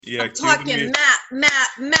Yeah, I'm talking map.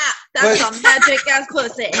 That's a magic ass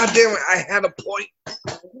pussy. God damn it, I had a point.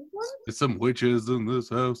 There's some witches in this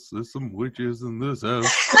house. There's some witches in this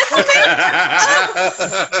house.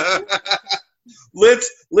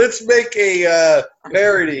 Let's make a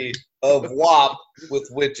parody of WAP with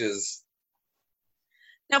witches.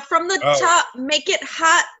 Now from the top, make it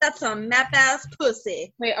hot. That's a map ass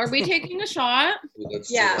pussy. Wait, are we taking a shot?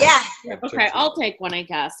 Yeah. Okay, I'll take one, I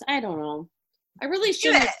guess. I don't know. I really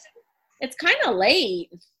shouldn't. It's kind of late.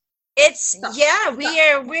 We're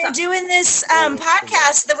doing this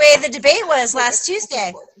podcast the way the debate was last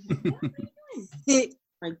Tuesday.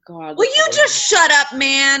 My God. Will you just shut up,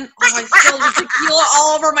 man? Oh, I spilled the tequila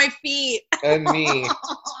all over my feet. And me.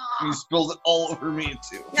 You spilled it all over me,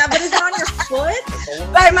 too. Yeah, but is it on your foot?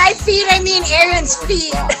 By my feet, I mean Aaron's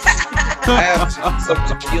feet. I have some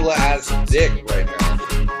tequila-ass dick right now.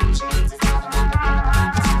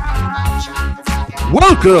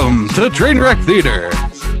 Welcome to Trainwreck Theater,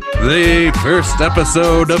 the first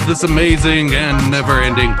episode of this amazing and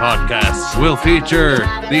never-ending podcast will feature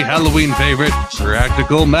the Halloween favorite,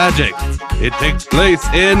 Practical Magic. It takes place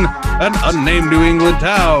in an unnamed New England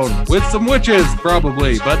town with some witches,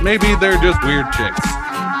 probably, but maybe they're just weird chicks.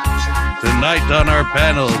 Tonight on our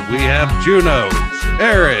panel, we have Juno,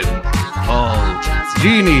 Aaron, Paul,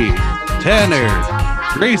 Jeannie, Tanner,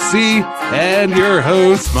 Gracie, and your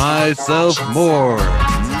host, myself, Moore,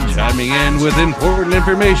 chiming in with important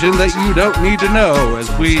information that you don't need to know as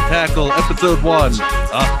we tackle episode 1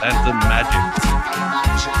 of Phantom Magic.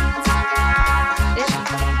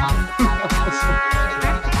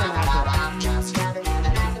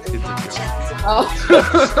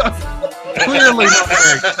 Clearly not.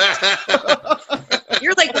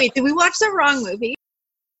 You're like, wait, did we watch the wrong movie?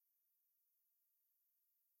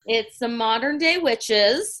 It's some modern day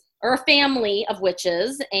witches, or a family of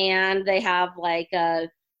witches, and they have like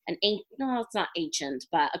it's not ancient,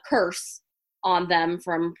 but a curse on them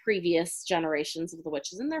from previous generations of the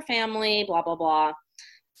witches in their family, blah, blah, blah.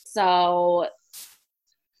 So,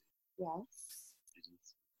 yes.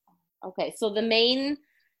 Okay, so the main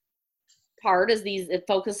part is it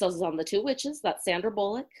focuses on the two witches. That's Sandra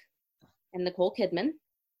Bullock and Nicole Kidman.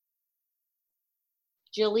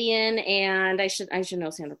 Jillian and I should know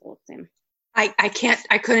Sandra Bullock's name.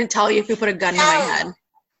 I couldn't tell you if you put a gun in my head.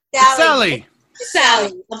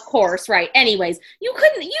 Sally, of course, right. Anyways, you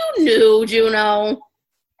knew, Juno.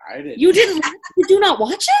 I didn't. You do not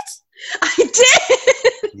watch it? I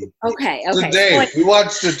did. Okay. Today. We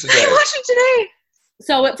watched it today. I watched it today.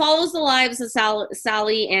 So it follows the lives of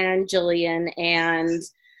Sally and Jillian, and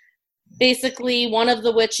basically one of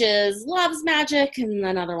the witches loves magic and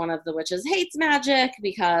another one of the witches hates magic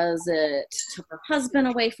because it took her husband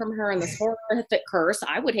away from her in this horrific curse.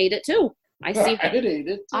 I would hate it too. I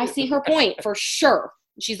see her point for sure.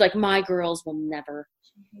 She's like, my girls will never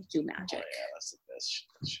do magic. Oh, yeah, that's the best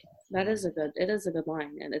shit. It is a good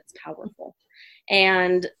line, and it's powerful.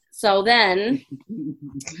 And so then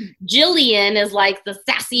Jillian is like the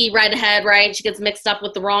sassy redhead, right? She gets mixed up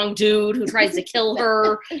with the wrong dude who tries to kill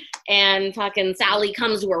her, and fucking Sally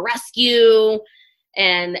comes to her rescue,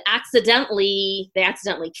 and they accidentally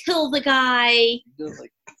kill the guy.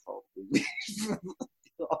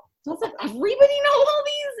 Doesn't everybody know all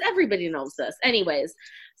these? Everybody knows this. Anyways,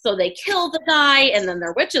 so they kill the guy, and then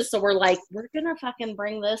they're witches. So we're like, we're gonna fucking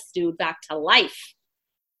bring this dude back to life.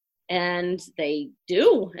 And they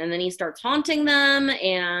do. And then he starts haunting them,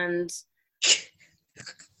 and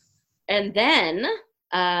then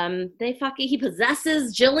he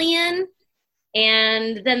possesses Jillian,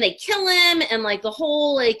 and then they kill him, and like the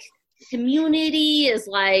whole like community is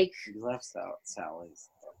like, He left out Sally's.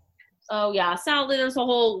 oh yeah, Sally, there's a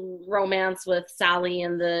whole romance with Sally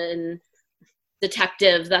and the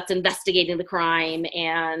detective that's investigating the crime,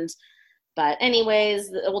 but anyways,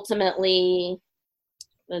 ultimately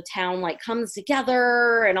the town like comes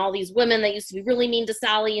together, and all these women that used to be really mean to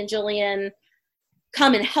Sally and Jillian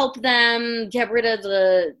come and help them get rid of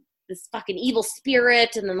this fucking evil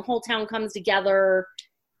spirit, and then the whole town comes together,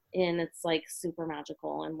 and it's like super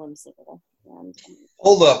magical and whimsical.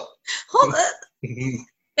 Hold up.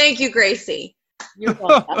 Thank you, Gracie. You're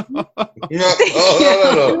welcome. No.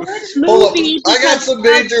 Hold up. I got some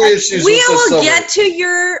major issues We with this will summer. get to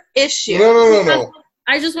your issue. No.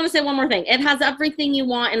 I just want to say one more thing. It has everything you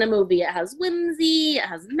want in a movie. It has whimsy, it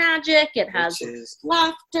has magic, it has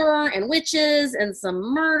laughter and witches and some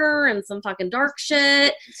murder and some fucking dark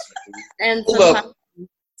shit and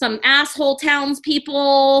some asshole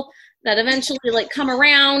townspeople that eventually like come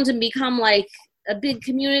around and become like a big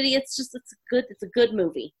community. It's a good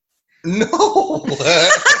movie. No.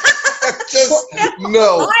 Just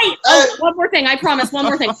no. One more thing. I promise. One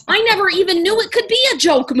more thing. I never even knew it could be a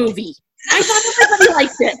joke movie. I thought everybody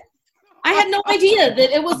liked it. I had no idea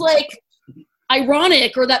that it was like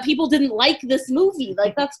ironic or that people didn't like this movie.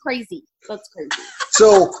 Like, that's crazy. That's crazy.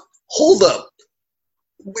 So, hold up.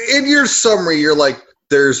 In your summary, you're like,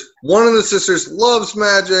 there's one of the sisters loves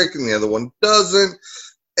magic and the other one doesn't.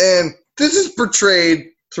 And this is portrayed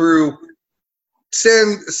through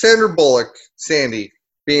Sandra Bullock, Sandy,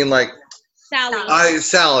 being like,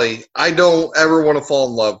 Sally, I don't ever want to fall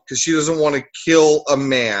in love because she doesn't want to kill a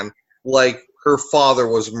man like her father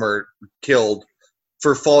was killed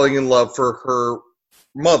for falling in love for her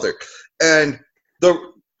mother. And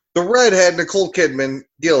the redhead, Nicole Kidman,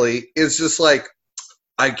 Gilly, is just like,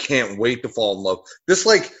 I can't wait to fall in love. This,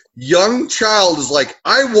 like, young child is like,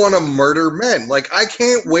 I want to murder men. Like, I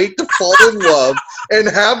can't wait to fall in love and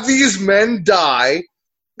have these men die.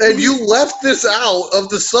 And you left this out of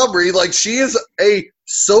the summary. Like, she is a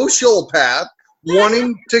sociopath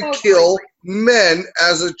wanting to kill men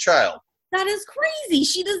as a child. That is crazy.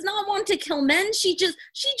 She does not want to kill men. She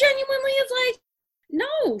genuinely is like,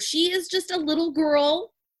 no, she is just a little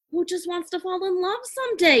girl who just wants to fall in love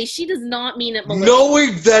someday. She does not mean it maliciously.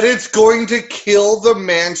 Knowing that it's going to kill the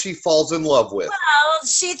man she falls in love with. Well,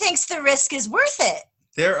 she thinks the risk is worth it.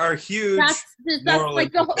 There are huge moral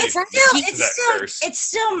like the whole. It's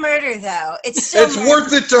still murder, though. It's murder.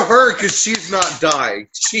 Worth it to her because she's not dying.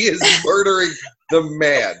 She is murdering the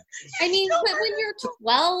man. I mean, but when you're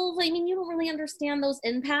 12, I mean, you don't really understand those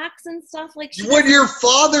impacts and stuff. Like, when your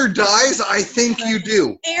father dies, I think you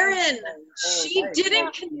do. Aaron, she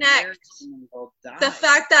didn't connect the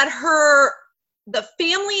fact that the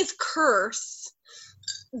family's curse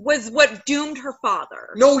was what doomed her father.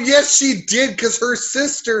 No, yes, she did, because her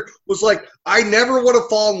sister was like, I never want to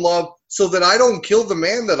fall in love so that I don't kill the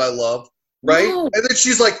man that I love, right? No. And then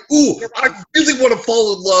she's like, ooh, I really want to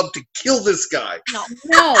fall in love to kill this guy.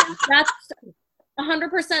 No, that's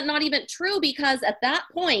 100% not even true, because at that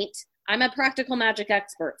point, I'm a practical magic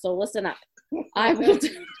expert, so listen up.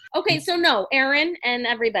 Okay, so no, Aaron and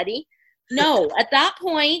everybody, no, at that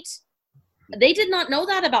point, they did not know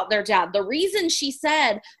that about their dad. The reason she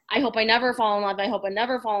said, I hope I never fall in love, I hope I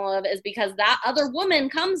never fall in love, is because that other woman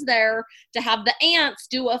comes there to have the aunts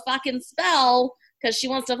do a fucking spell because she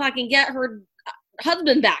wants to fucking get her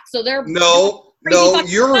husband back. So they're you are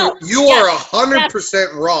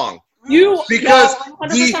 100% wrong. Because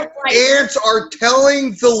the aunts are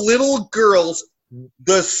telling the little girls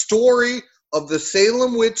the story of the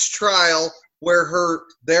Salem witch trial where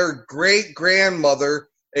their great grandmother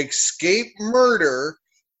escaped murder,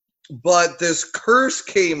 but this curse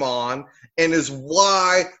came on and is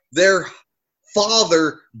why their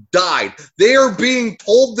father died. They are being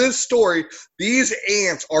told this story. These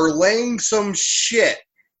aunts are laying some shit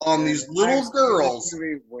on these little girls.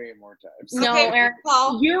 Way more times. No, okay,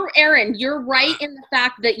 Aaron, you're right in the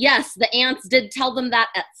fact that yes, the aunts did tell them that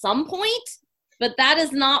at some point, but that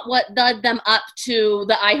is not what led them up to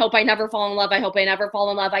the I hope I never fall in love, I hope I never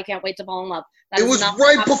fall in love, I can't wait to fall in love. It was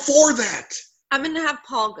right before that. I'm going to have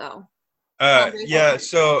Paul go. Yeah,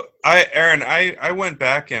 so I went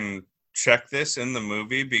back and checked this in the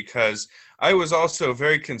movie because I was also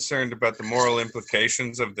very concerned about the moral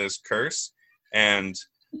implications of this curse and,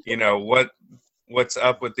 you know, what's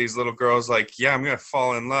up with these little girls like, yeah, I'm going to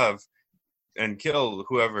fall in love and kill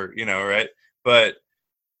whoever, you know, right? But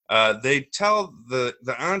they tell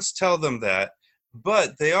the aunts tell them that,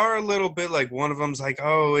 but they are a little bit like, one of them's like,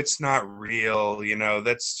 oh, it's not real, you know,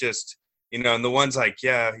 that's just, you know, and the one's like,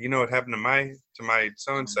 yeah, you know what happened to my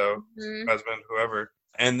so-and-so husband, whoever.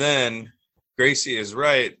 And then Gracie is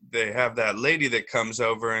right. They have that lady that comes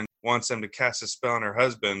over and wants them to cast a spell on her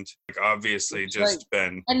husband. Like, obviously just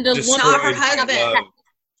been destroyed not her husband. love,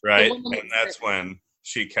 right? And that's when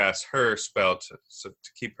she casts her spell to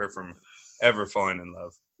keep her from ever falling in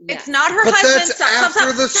love. It's not her but husband. That's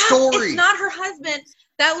after the story. It's not her husband.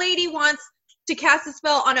 That lady wants to cast a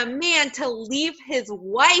spell on a man to leave his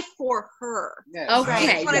wife for her. Yes. Okay.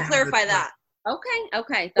 I just want to clarify that.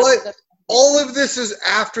 Okay. But all of this is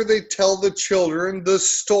after they tell the children the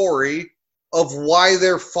story of why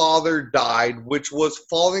their father died, which was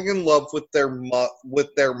falling in love with their mom.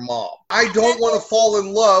 I don't want to fall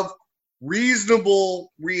in love.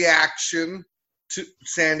 Reasonable reaction to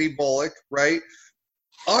Sandy Bullock, right?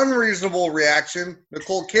 Unreasonable reaction.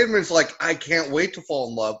 Nicole Kidman's like, I can't wait to fall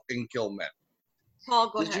in love and kill men.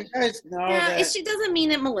 Paul, go Did ahead. you guys know Yeah, that? she doesn't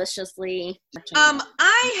mean it maliciously.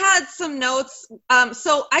 I had some notes.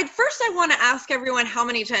 So I want to ask everyone how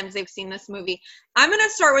many times they've seen this movie. I'm going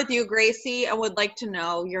to start with you, Gracie. I would like to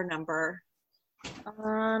know your number.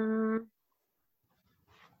 Probably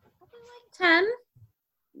 10.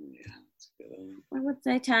 Yeah, that's good. I would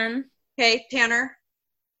say 10. Okay, Tanner.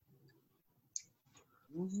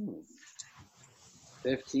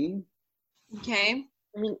 15. Okay.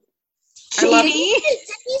 I mean, Jeannie? Did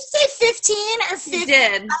he say 15 or 15? He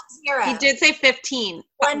did. 0? He did say 15.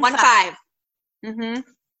 1-5. 1-5. Mm-hmm.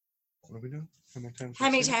 What are we doing? How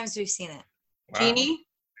many times we've seen it? Wow. Jeannie?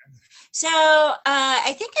 So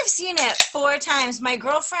I think I've seen it 4 times. My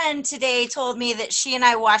girlfriend today told me that she and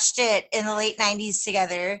I watched it in the late 90s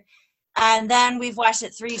together. And then we've watched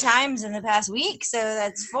it 3 times in the past week. So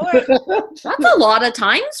that's 4. that's a lot of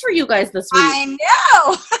times for you guys this week. I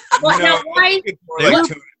know. Well, No, now, why, it's more like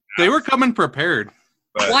 2. They were coming prepared.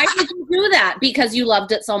 But why did you do that? Because you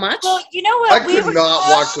loved it so much? Well, you know I what? could not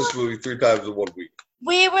watch this movie 3 times in 1 week.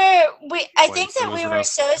 I think that we were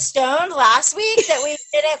so stoned last week that we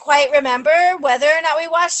didn't quite remember whether or not we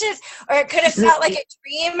watched it, or it could have felt like a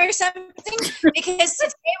dream or something. Because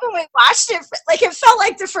today when we watched it, like it felt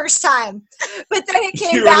like the first time, but then it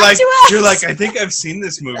came back to us. You're like, I think I've seen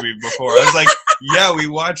this movie before. I was like, yeah, we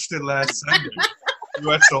watched it last Sunday. We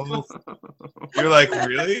watched the whole. You're like,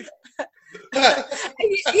 really? Yeah,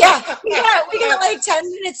 we got like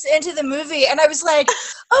 10 minutes into the movie, and I was like,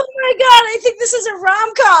 "Oh my god, I think this is a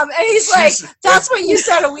rom-com." And he's like, "That's what you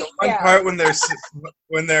said a week One ago." part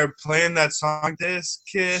when they're playing that song, this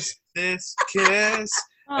kiss,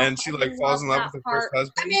 and she like falls in love with her first It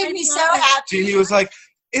husband. made me so happy. Jeannie was like,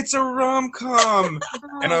 "It's a rom-com,"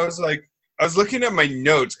 and I was like, I was looking at my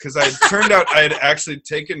notes because I turned out I had actually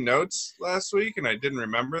taken notes last week and I didn't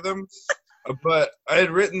remember them. But I had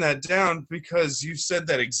written that down because you said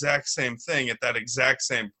that exact same thing at that exact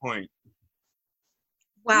same point.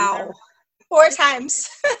 Wow. 4 times.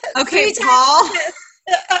 Okay, 3 Paul. times.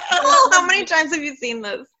 Paul, how many times have you seen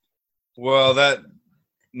this? Well, that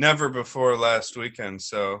never before last weekend.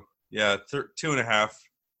 So yeah, 2.5.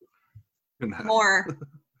 More.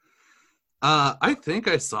 I think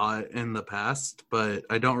I saw it in the past, but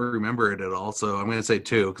I don't remember it at all. So I'm going to say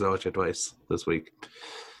 2 because I watched it twice this week.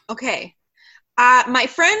 Okay. My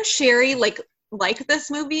friend Sherry liked this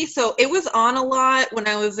movie, so it was on a lot when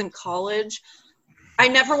I was in college. I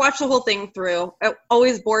never watched the whole thing through. It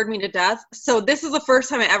always bored me to death. So this is the first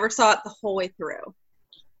time I ever saw it the whole way through.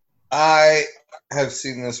 I have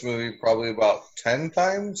seen this movie probably about 10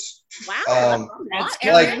 times. Wow.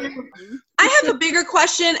 I have a bigger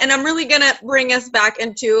question, and I'm really going to bring us back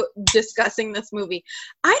into discussing this movie.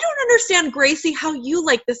 I don't understand, Gracie, how you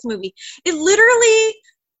like this movie. It literally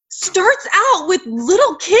starts out with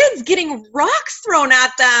little kids getting rocks thrown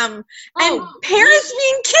at them and parents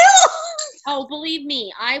being killed. Oh, believe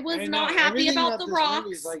me, I was not happy about the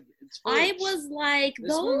rocks. I was like,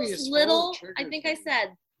 those little, I think I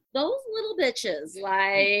said, those little bitches,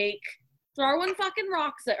 like, throwing fucking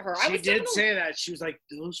rocks at her. She did say that. She was like,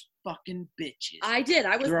 those fucking bitches. I did.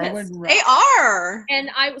 I was pissed. They are. And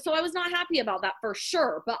I was not happy about that for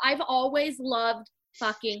sure. But I've always loved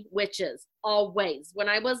fucking witches. Always. When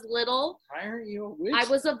I was little, why aren't you a witch? I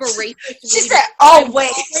was a voracious She reader. said, always.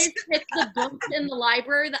 I always picked the books in the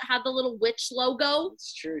library that had the little witch logo.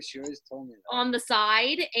 It's true. She always told me that. On the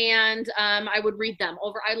side, and I would read them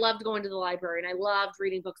over. I loved going to the library, and I loved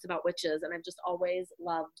reading books about witches, and I've just always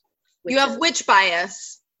loved witches. You have witch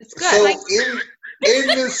bias. It's good. So in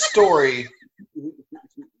this story,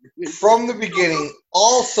 from the beginning,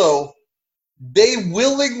 also, they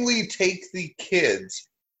willingly take the kids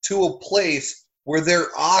to a place where they're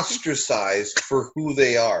ostracized for who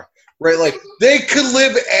they are. Right? Like, they could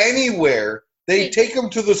live anywhere. They take them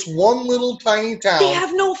to this one little tiny town. They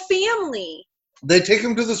have no family. They take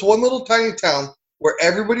them to this one little tiny town where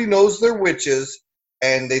everybody knows they're witches,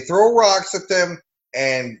 and they throw rocks at them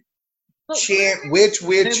and chant, witch,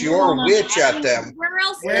 you're a witch at them. Where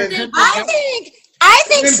else did they I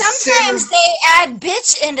think sometimes they add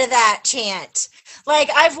bitch into that chant.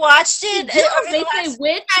 Like, I've watched it. They say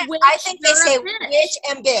witch, I think they say bitch. witch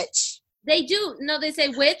and bitch. They do. No, they say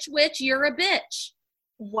witch, you're a bitch.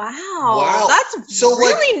 Wow. That's so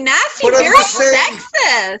really nasty, but very saying,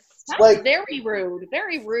 sexist. That's like, very rude.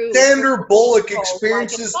 Very rude. Sandra Bullock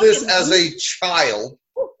experiences this as a child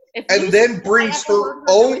and then brings her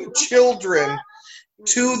own children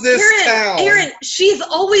to this town. Aaron, she's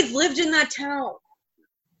always lived in that town.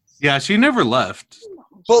 Yeah, she never left.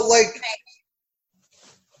 But, like,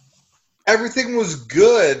 everything was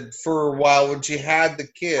good for a while when she had the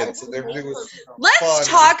kids. And everything was Let's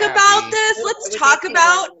talk about this. Let's talk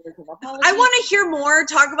about... I want to hear more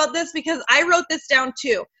talk about this because I wrote this down,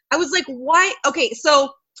 too. I was like, why? Okay,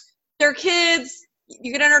 so they're kids.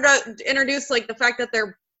 You can introduce, like, the fact that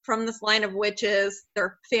they're from this line of witches.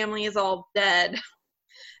 Their family is all dead.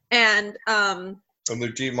 And, And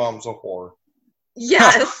their G-mom's a whore.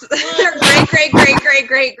 Yes. Their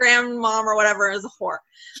great grandmom or whatever is a whore.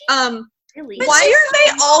 Really? Why are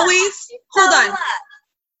they always... Hold on.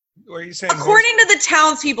 What are you saying? According to the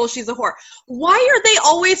townspeople, she's a whore. Why are they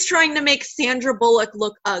always trying to make Sandra Bullock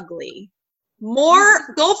look ugly?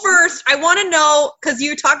 Go first. I want to know, because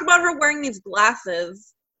you talk about her wearing these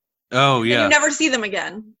glasses. Oh, yeah. And you never see them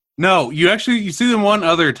again. No, you see them one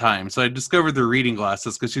other time. So I discovered the reading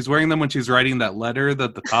glasses because she's wearing them when she's writing that letter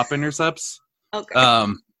that the cop intercepts. Okay.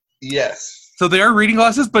 Yes. So they are reading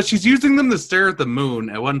glasses, but she's using them to stare at the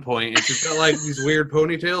moon at one point, and she's got like these weird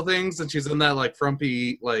ponytail things, and she's in that like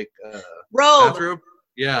frumpy like robe. bathrobe.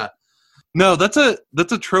 Yeah. No, that's a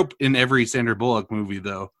trope in every Sandra Bullock movie,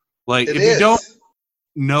 though. Like if you don't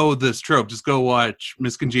know this trope, just go watch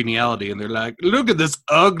Miss Congeniality, and they're like, "Look at this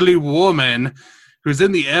ugly woman who's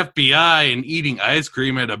in the FBI and eating ice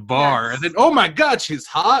cream at a bar," and then, "Oh my God, she's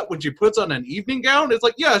hot when she puts on an evening gown." It's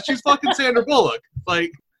like, yeah, she's fucking Sandra Bullock.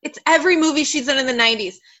 Like. It's every movie she's in the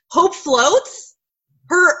 90s. Hope Floats,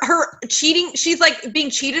 her cheating, she's like being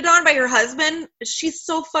cheated on by her husband. She's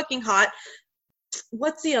so fucking hot.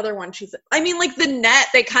 What's the other one she's in? I mean, like The Net,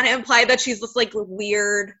 they kind of imply that she's this like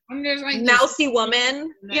weird, mousy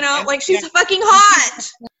woman, you know? Like she's fucking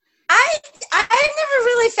hot. I never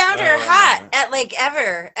really found her hot at like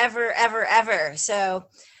ever. So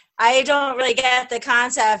I don't really get the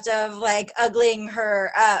concept of like uglying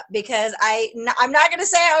her up because I'm not going to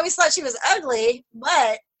say I always thought she was ugly,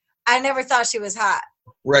 but I never thought she was hot.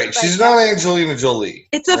 Right. She's not Angelina Jolie.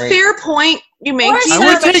 It's a fair point you make, but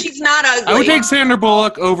she's not ugly. I would take Sandra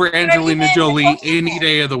Bullock over Angelina Jolie any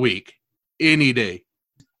day of the week. Any day.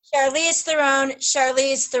 Charlize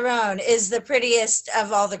Theron is the prettiest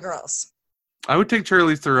of all the girls. I would take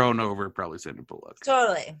Charlize Theron over probably Sandra Bullock.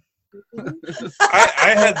 Totally.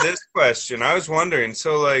 I had this question. I was wondering,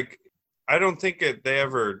 so like, I don't think they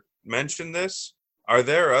ever mentioned this. Are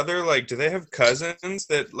there other, like, do they have cousins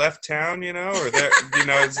that left town, you know? Or there, you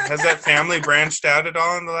know, has that family branched out at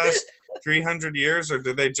all in the last 300 years? Or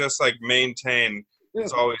do they just, like, maintain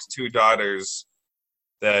there's always two daughters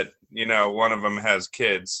that, you know, one of them has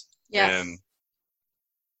kids? Yes.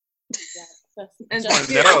 And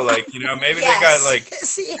no, like, you know, maybe they got, like,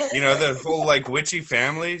 you know, the whole, like, witchy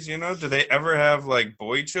families, you know? Do they ever have, like,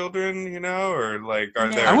 boy children, you know? Or, like, are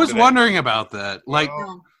there... I was wondering about that. Like...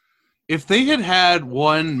 If they had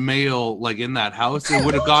one male like in that house, it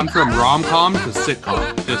would have gone from rom-com to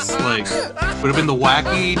sitcom. Just like would have been the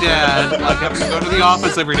wacky dad, like having to go to the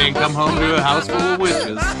office every day and come home to a house full of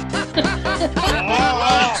witches.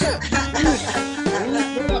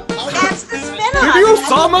 That's the spin-off. Did you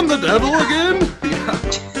summon the devil again? Yeah.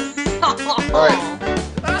 All right.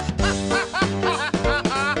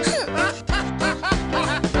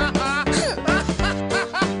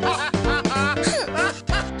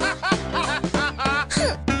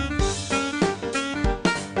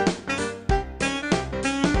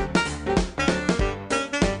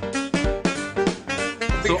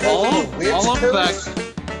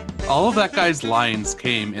 All of that guy's lines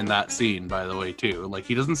came in that scene, by the way, too. Like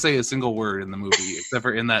he doesn't say a single word in the movie except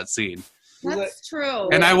for in that scene. That's true.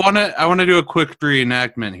 And I wanna do a quick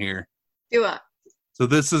reenactment here. Do it. So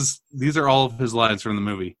these are all of his lines from the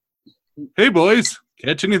movie. Hey boys,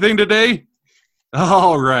 catch anything today?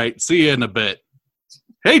 All right, see you in a bit.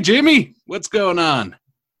 Hey Jimmy, what's going on?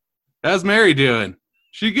 How's Mary doing?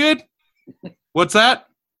 She good? What's that?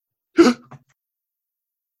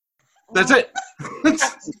 That's it.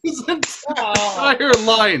 That's his entire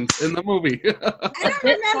lines in the movie. I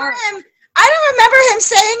don't remember him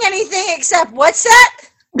saying anything except, "What's that?"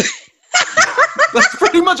 That's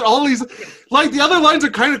pretty much all he's like. The other lines are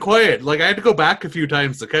kind of quiet. Like I had to go back a few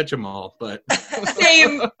times to catch them all. But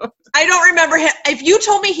same. I don't remember him. If you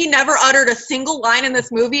told me he never uttered a single line in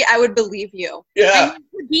this movie, I would believe you. Yeah. And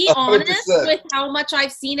to be 100%. Honest with how much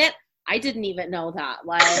I've seen it, I didn't even know that.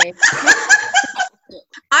 Like.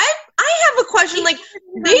 I have a question. Like,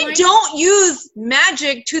 they don't use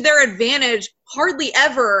magic to their advantage hardly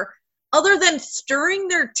ever, other than stirring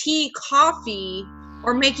their tea, coffee,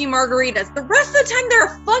 or making margaritas. The rest of the time, they're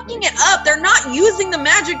fucking it up. They're not using the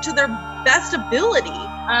magic to their best ability.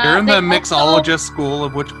 You're in the mixologist school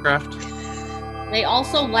of witchcraft. They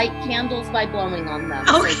also light candles by blowing on them.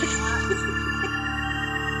 Okay.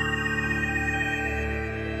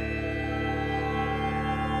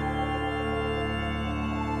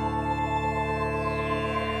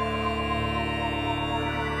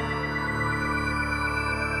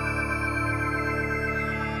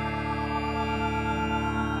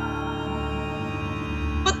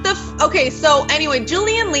 Okay, so anyway,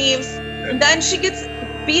 Jillian leaves, and then she gets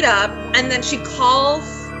beat up, and then she calls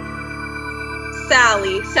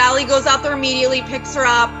Sally. Sally goes out there immediately, picks her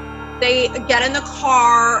up. They get in the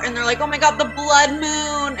car, and they're like, oh my god, the blood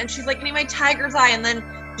moon. And she's like, I need my tiger's eye. And then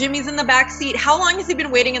Jimmy's in the back seat. How long has he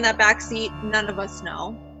been waiting in that back seat? None of us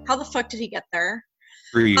know. How the fuck did he get there?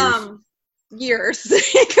 3 years. Years.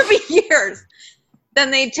 It could be years.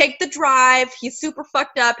 Then they take the drive. He's super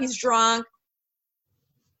fucked up. He's drunk.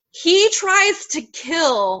 He tries to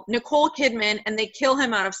kill Nicole Kidman, and they kill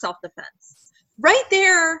him out of self-defense. Right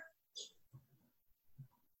there,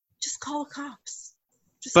 just call the cops.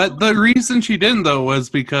 But the reason she didn't, though, was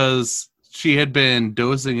because she had been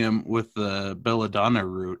dosing him with the belladonna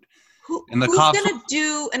root. And the who's cops going to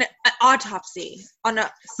do an autopsy on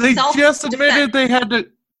a They self-defense? just admitted they had to...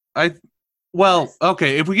 Well,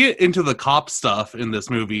 okay, if we get into the cop stuff in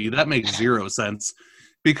this movie, that makes zero sense.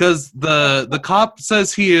 Because the cop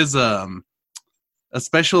says he is a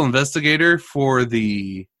special investigator for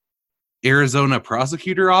the Arizona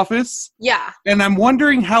prosecutor office. Yeah. And I'm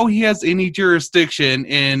wondering how he has any jurisdiction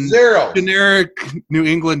in Zero. generic New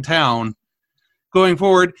England town going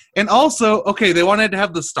forward. And also, okay, they wanted to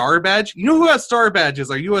have the star badge. You know who has star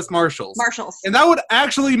badges are U.S. Marshals. Marshals. And that would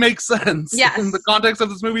actually make sense Yes. in the context of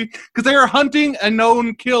this movie because they are hunting a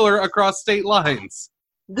known killer across state lines.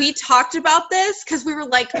 We talked about this because we were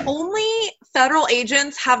like, only federal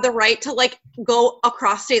agents have the right to like go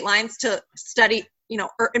across state lines to study,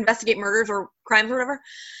 or investigate murders or crimes or whatever.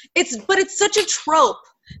 But it's such a trope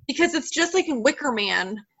because it's just like in Wicker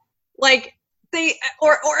Man, like they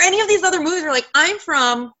or any of these other movies are like, I'm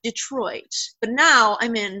from Detroit, but now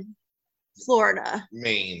I'm in Florida,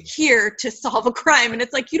 Maine, here to solve a crime, and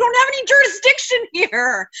it's like, you don't have any jurisdiction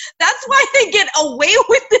here. That's why they get away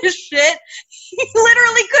with this shit. He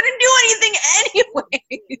literally couldn't do anything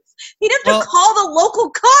anyways. He'd have to call the local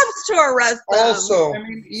cops to arrest them. Also, I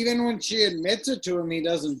mean, even when she admits it to him, he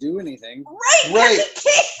doesn't do anything. Right. He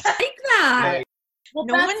can't. Like that. Well,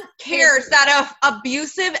 No one cares that a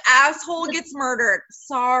abusive asshole gets murdered.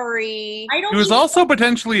 Sorry. He was also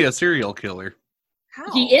potentially a serial killer. How?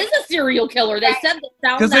 He is a serial killer. They said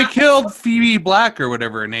that. Because they killed Phoebe Black or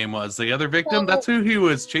whatever her name was, the other victim. That's who he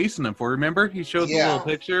was chasing him for. Remember? He showed the little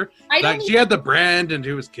picture. She had the brand and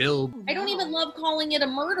he was killed. I don't even love calling it a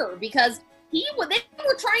murder because he was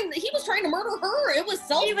trying to murder her. It was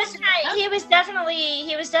self. He was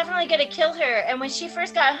definitely going to kill her. And when she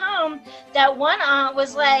first got home, that one aunt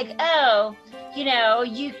was like, "Oh, you know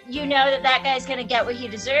that guy's going to get what he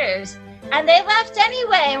deserves." And they left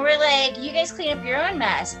anyway, and we're like, "You guys clean up your own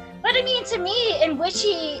mess." But I mean, to me, in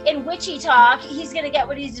witchy talk, he's gonna get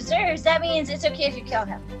what he deserves. That means it's okay if you kill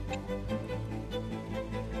him.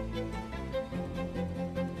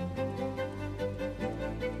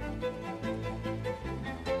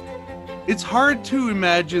 It's hard to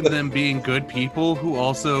imagine them being good people who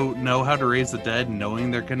also know how to raise the dead,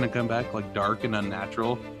 knowing they're gonna come back like dark and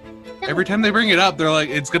unnatural. Every time they bring it up, they're like,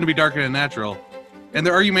 "It's gonna be dark and unnatural." And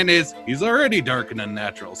their argument is, he's already dark and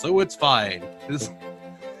unnatural, so it's fine. It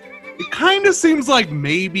kind of seems like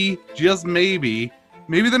maybe, just maybe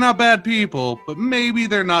they're not bad people, but maybe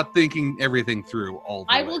they're not thinking everything through all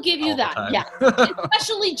the I will give you that, yeah.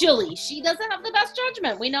 Especially Jilly. She doesn't have the best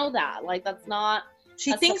judgment. We know that. Like, that's not...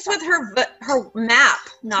 She thinks with her map,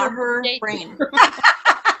 not her brain.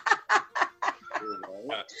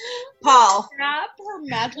 Paul. Her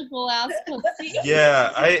magical ass pussy.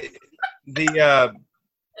 Yeah,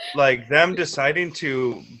 like them deciding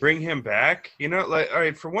to bring him back, all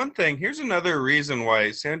right, for one thing, here's another reason why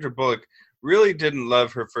Sandra Bullock really didn't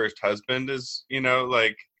love her first husband as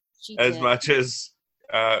much as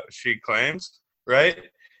she claims, right?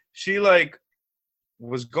 She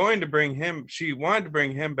was going to bring him, she wanted to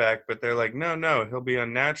bring him back, but they're like, no, he'll be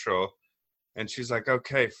unnatural. And she's like,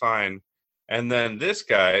 okay, fine. And then this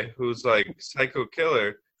guy who's like psycho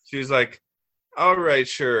killer, she's like, all right,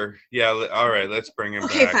 sure. Yeah, all right, let's bring him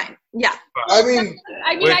back. Okay, fine. Yeah. I mean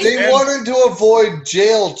they wanted to avoid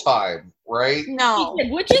jail time, right? No.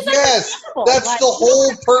 Which is yes, that's the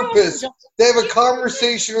whole purpose. They have a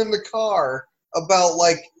conversation in the car about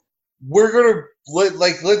we're gonna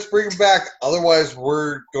let's bring him back, otherwise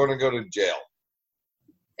we're gonna go to jail.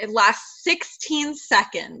 It lasts 16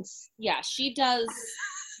 seconds. Yeah, she does.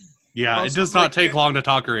 Yeah, it does not take long to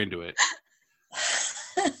talk her into it.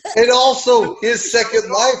 And also, his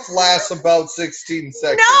second life lasts about 16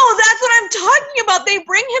 seconds. No, that's what I'm talking about. They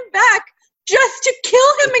bring him back just to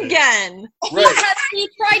kill him again. Right. Because he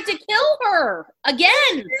tried to kill her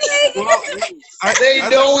again. They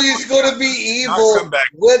know he's going to be evil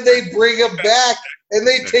when they bring him back, and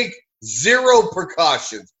they take zero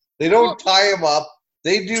precautions. They don't tie him up.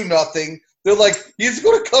 They do nothing. They're like, he's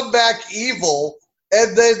going to come back evil,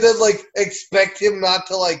 and then like expect him not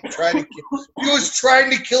to like try to kill. He was trying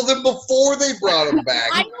to kill them before they brought him back.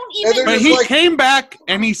 I don't even. But he came back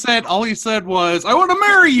and all he said was, "I want to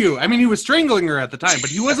marry you." I mean, he was strangling her at the time, but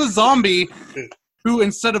he was a zombie who,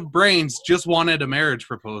 instead of brains, just wanted a marriage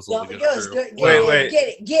proposal. To get through. Wait.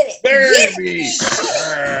 Get it. Marry me.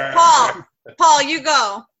 Paul, you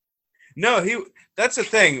go. No, that's the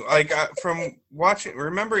thing. Like from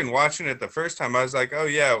remembering watching it the first time, I was like, "Oh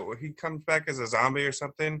yeah, he comes back as a zombie or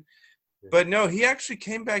something." But no, he actually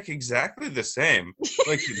came back exactly the same.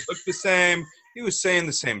 Like he looked the same. He was saying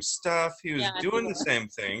the same stuff. He was doing the same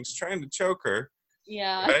things, trying to choke her.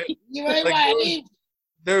 Yeah. Right?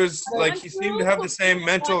 There was like he seemed to have the same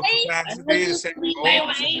mental capacity, the same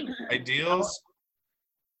goals, ideals.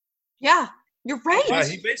 Yeah, you're right. Yeah,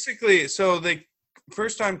 he basically they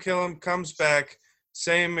first time kill him, comes back,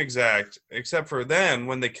 same exact, except for then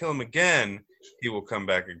when they kill him again, he will come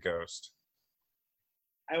back a ghost.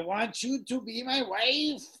 I want you to be my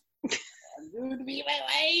wife. I want you to be my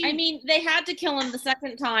wife. I mean, they had to kill him the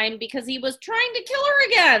second time because he was trying to kill her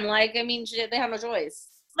again. Like, I mean, they had no choice.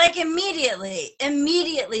 Like immediately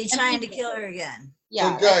trying to kill her again.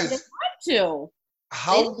 Yeah, So guys, they had to.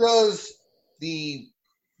 how does the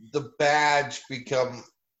badge become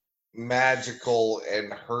magical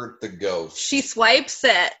and hurt the ghost? She swipes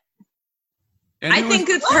it. And I think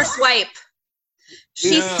it's her swipe.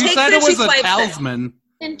 She Yeah. he takes said it, it she was a swipes it. talisman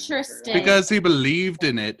Interesting. because he believed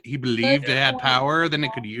in it. He believed it had power, then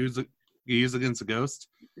it could use against a ghost.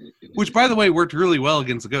 Which, by the way, worked really well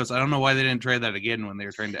against a ghost. I don't know why they didn't try that again when they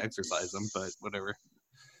were trying to exorcise him, but whatever.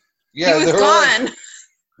 Yeah, He was they were gone. like,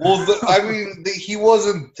 well, he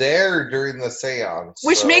wasn't there during the seance.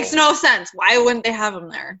 Which so. makes no sense. Why wouldn't they have him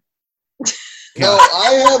there? No,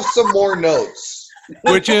 I have some more notes.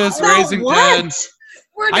 Which is About Raising what? 10.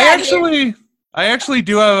 We're I actually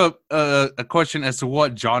do have a question as to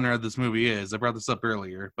what genre this movie is. I brought this up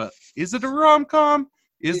earlier, but is it a rom-com?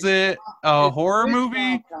 Is it a horror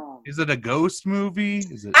movie? Is it a ghost movie?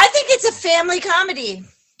 Is it I think it's a family comedy.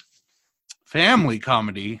 family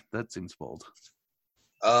comedy? That seems bold.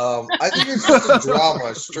 I think it's just a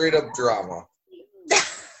drama, straight up drama.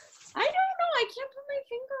 I don't know. I can't put my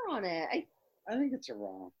finger on it. I think it's a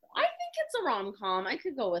rom. I think it's a rom-com. I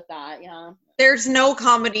could go with that, yeah. There's no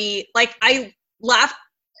comedy. Like, I laughed.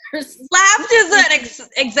 Laughed is an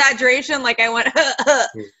exaggeration. Like, I went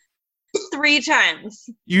 3 times.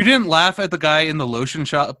 You didn't laugh at the guy in the lotion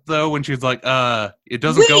shop, though, when she's like, it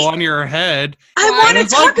doesn't go on your head. I want to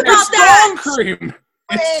It's talk like, about it's that. Dawn cream.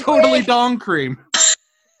 It's totally Dawn cream.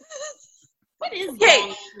 What is Okay.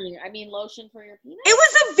 dong cream? I mean, lotion for your penis? It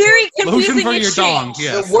was a very confusing Lotion for your exchange. dong.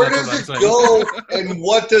 Yes, so where that's does what it I'm saying. go and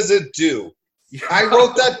what does it do? I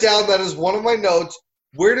wrote that down. That is one of my notes.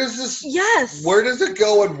 Where does Yes. it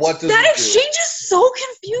go and what does That it exchange is so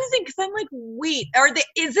confusing because I'm like, wait,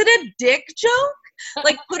 is it a dick joke?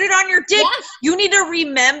 Like, put it on your dick. Yes. You need to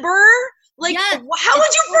remember. Like, Yes. how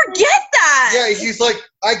would you forget that? do? Yeah, he's like,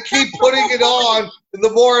 I keep putting it on, and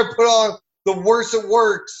the more I put on, the worse it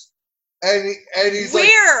works. And he's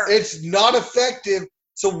Where? like, it's not effective.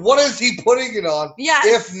 So what is he putting it on? Yes.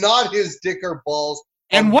 If not his dick or balls.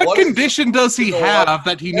 And what is condition does he have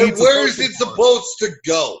that he and needs? where is it supposed to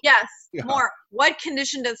go? Yes. Yeah. More. What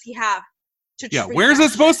condition does he have to Yeah, treat where's that?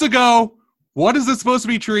 it supposed to go? What is it supposed to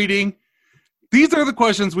be treating? These are the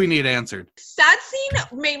questions we need answered. That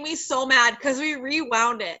scene made me so mad because we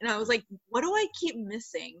rewound it and I was like, what do I keep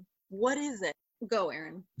missing? What is it? Go,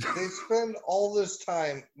 Aaron. They spend all this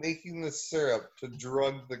time making the syrup to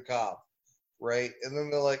drug the cop, right? And then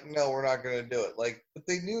they're like, no, we're not going to do it. Like, but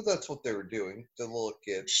they knew that's what they were doing, the little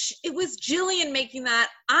kids. It was Jillian making that.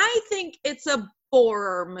 I think it's a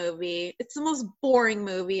borer movie. It's the most boring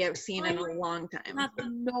movie I've seen in a long time. I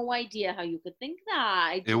have no idea how you could think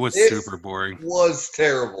that. It was It super boring. Was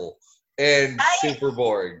terrible and super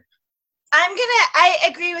boring. I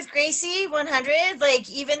agree with Gracie 100. Like,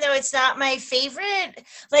 even though it's not my favorite,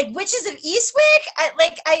 like Witches of Eastwick,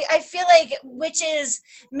 I feel like witches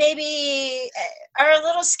maybe are a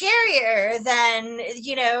little scarier than,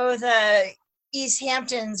 the East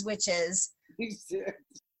Hamptons witches.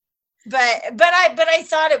 But I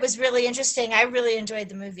thought it was really interesting. I really enjoyed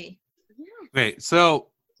the movie. Okay, so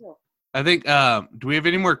I think, do we have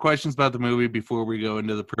any more questions about the movie before we go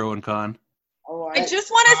into the pro and con? I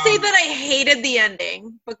just want to say that I hated the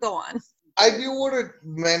ending, but go on. I do want to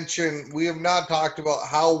mention, we have not talked about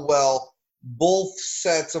how well both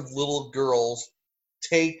sets of little girls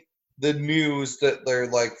take the news that their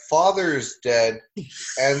father is dead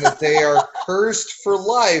and that they are cursed for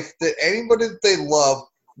life, that anybody that they love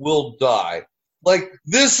will die. Like,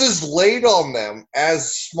 this is laid on them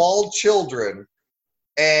as small children,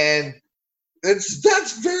 And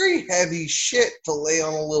that's very heavy shit to lay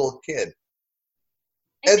on a little kid.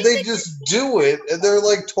 And they just do it, and they're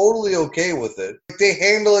like totally okay with it. They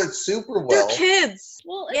handle it super well. They're kids.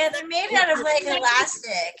 Well, Yeah, they're made out of like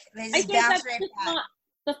elastic. They I just think bounce that's right just back. not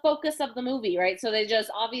the focus of the movie, right? So they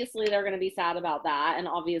just obviously they're going to be sad about that, and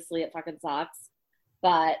obviously it fucking sucks.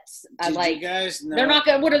 But Did you guys know? they're not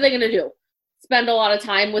gonna. What are they going to do? Spend a lot of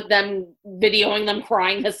time with them, videoing them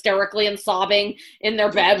crying hysterically and sobbing in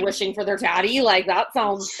their bed, wishing for their daddy? Like that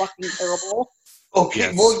sounds fucking terrible. Okay,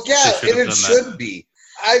 Yes, well, yeah, they should and have it done should be.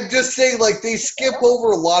 I'm just saying, like, they skip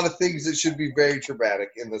over a lot of things that should be very traumatic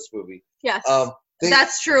in this movie. Yes. They,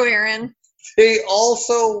 That's true, Aaron. they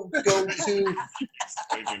also go to.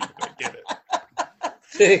 I get it.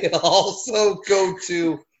 They also go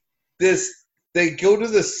to this. They go to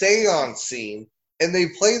the seance scene and they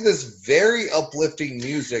play this very uplifting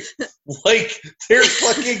music, like they're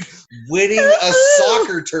fucking winning a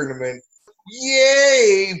soccer tournament.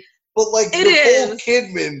 Yay! But like It Nicole is.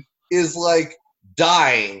 Kidman is like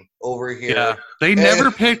dying over here. Yeah, they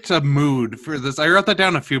never picked a mood for this. I wrote that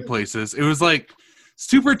down a few places. It was like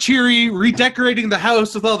super cheery, redecorating the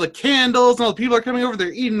house with all the candles, and all the people are coming over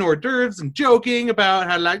there eating hors d'oeuvres and joking about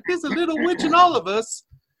how like there's a little witch in all of us.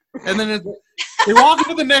 And then they walk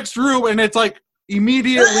into the next room, and it's like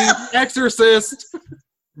immediately Exorcist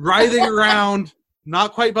writhing around,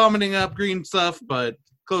 not quite vomiting up green stuff, but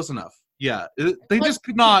close enough. Yeah, they just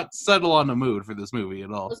could not settle on a mood for this movie at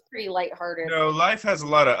It all. was pretty lighthearted. No, life has a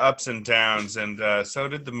lot of ups and downs, and so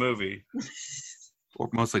did the movie. Or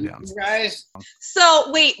mostly downs. You guys,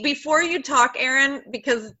 So wait, before you talk, Aaron,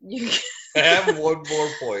 because you, I have one more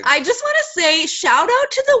point. I just want to say shout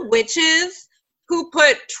out to the witches who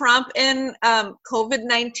put Trump in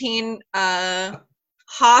COVID-19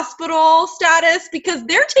 hospital status, because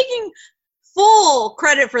they're taking full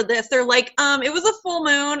credit for this. They're like, it was a full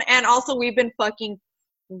moon, and also we've been fucking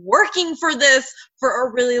working for this for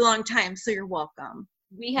a really long time, so you're welcome.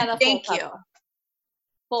 We had a Thank full you. coven.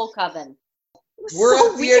 Full coven. We're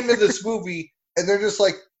So at the end of weird. this movie, and they're just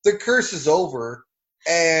like, the curse is over.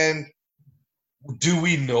 And do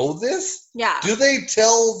we know this? Yeah. Do they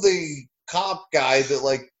tell the cop guy that,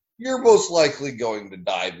 like, you're most likely going to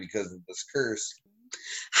die because of this curse?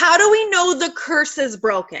 How do we know the curse is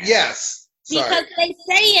broken? Yes. Sorry. Because they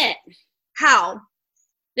say it. How?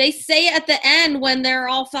 They say it at the end when they're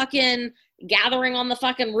all fucking gathering on the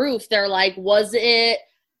fucking roof. They're like, was it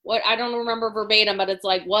what? I don't remember verbatim, but it's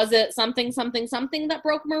like, was it something, something, something that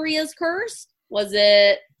broke Maria's curse? Was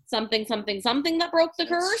it something, something, something that broke the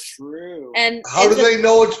that's curse? true. And How do it's a- they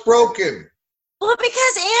know it's broken? Well,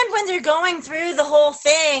 because and when they're going through the whole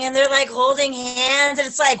thing and they're like holding hands and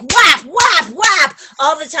it's like whap, whap, whap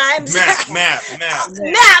all the times. Map. Map,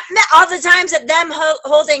 all the times that them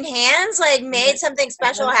holding hands like made something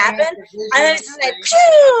special happen. And then it's just like,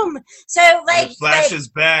 boom! So like, It flashes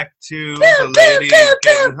back to boom, the boom, lady boom,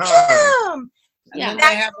 getting boom, hung. boom. And Yeah. then they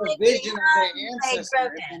That's have when a they vision of become, their like, ancestor.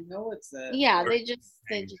 broken. They know it's that. yeah, they just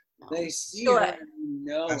know. They see Sure. her and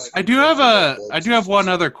know. Like, I do have one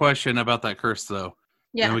other question about that curse, though.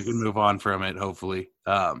 Yes. And we can move on from it, hopefully.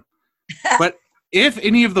 But if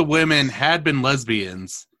any of the women had been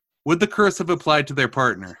lesbians, would the curse have applied to their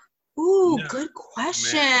partner? Ooh, No. good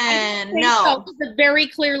question. I think No. so, 'cause it very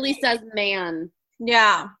clearly says man.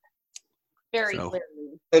 Yeah. Very So- clearly.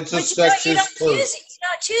 It's a But you sexist curse.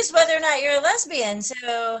 don't choose whether or not you're a lesbian.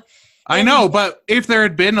 So, I know, but if there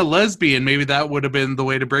had been a lesbian, maybe that would have been the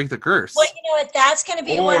way to break the curse. well, you know what? That's going to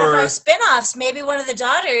be one of Or- our spin-offs. Maybe one of the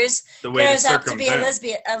daughters The way to grows up to be a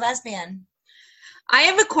circumvent. lesbian. I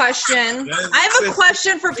have a question. I have a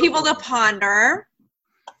question for people to ponder.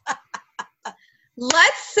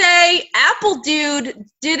 Let's say Apple Dude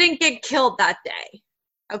didn't get killed that day.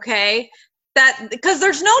 Okay? That because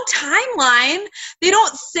there's no timeline. They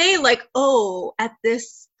don't say like, "Oh, at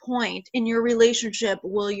this point in your relationship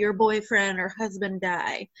will your boyfriend or husband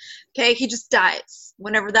die." Okay? He just dies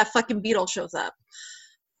whenever that fucking beetle shows up.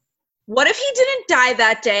 What if he didn't die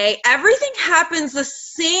that day? Everything happens the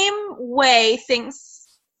same way things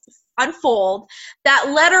unfold. That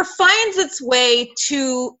letter finds its way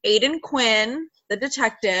to Aidan Quinn, the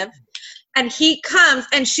detective, and he comes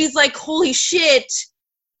and she's like, holy shit,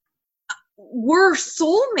 we're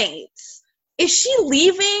soulmates. Is she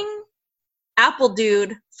leaving Apple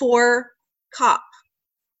Dude for Cop?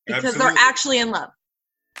 Because Absolutely. they're actually in love.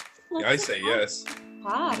 Yeah, I say yes.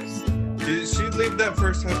 Pops. She'd leave that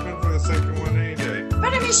first husband for the second one any day.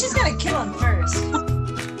 But I mean, she's going to kill him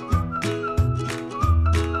first.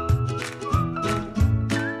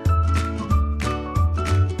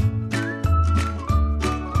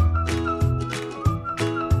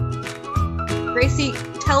 Gracie,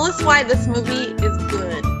 Tell us why this movie is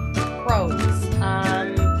good. Pros.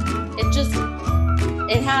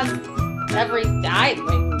 It has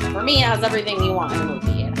for me, it has everything you want in a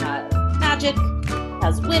movie. It has magic, it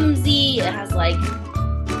has whimsy, it has like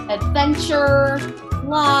adventure,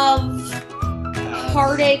 love,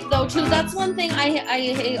 heartache though too. That's one thing I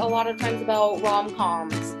hate a lot of times about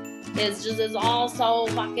rom-coms. Is all so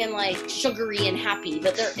fucking like sugary and happy,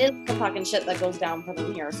 but there is the fucking shit that goes down for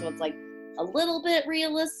them here. So it's like a little bit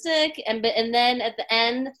realistic, and then at the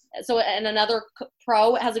end, and another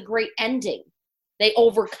pro, it has a great ending. They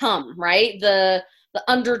overcome, right? The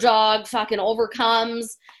underdog fucking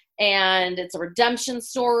overcomes, and it's a redemption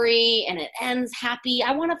story, and it ends happy.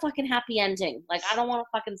 I want a fucking happy ending. Like, I don't want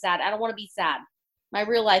a fucking sad. I don't want to be sad. My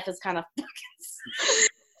real life is kind of fucking sad.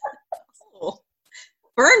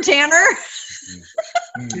 Burn, Tanner.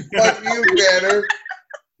 Fuck you, Tanner.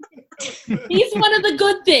 He's one of the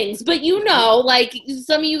good things, but like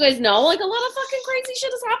some of you guys know, like a lot of fucking crazy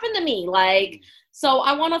shit has happened to me. Like, so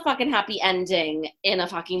I want a fucking happy ending in a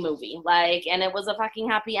fucking movie. Like, and it was a fucking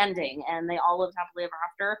happy ending, and they all lived happily ever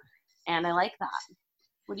after, and I like that.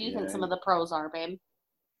 What do you think some of the pros are, babe?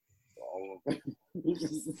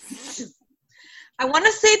 I want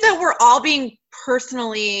to say that we're all being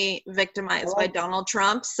personally victimized by Donald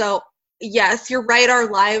Trump. So, yes, you're right.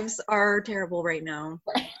 Our lives are terrible right now.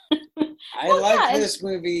 I like this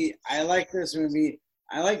movie. I like the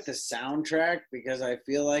soundtrack because I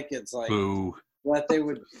feel like it's like what they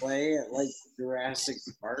would play at like Jurassic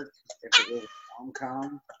Park if it was a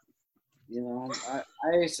rom-com. You know,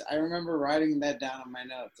 I remember writing that down in my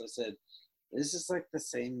notes. I said, this is like the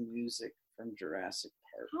same music from Jurassic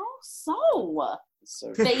Park. How so?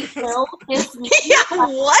 So they filmed his yeah,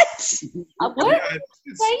 what? What are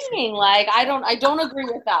you saying? Like, I don't agree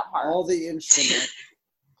with that part. All the instruments.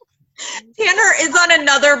 Tanner is on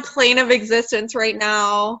another plane of existence right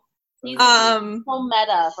now. He's so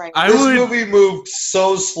meta right now. This movie moved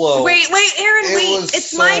so slow. Wait, Aaron,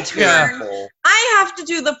 it's so my turn. beautiful. I have to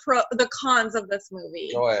do the cons of this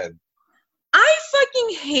movie. Go ahead. I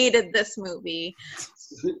fucking hated this movie.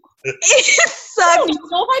 It sucked. I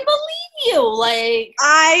don't know if I believe you. Like,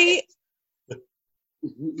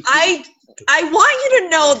 I want you to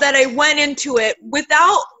know that I went into it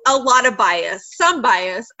without a lot of bias, some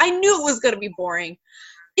bias. I knew it was going to be boring.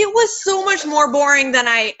 It was so much more boring than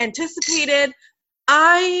I anticipated.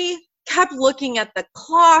 I kept looking at the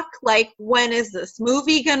clock, like, when is this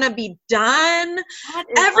movie going to be done?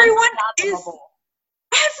 Everyone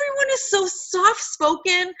is so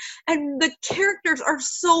soft-spoken, and the characters are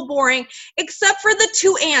so boring, except for the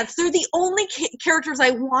two ants. They're the only characters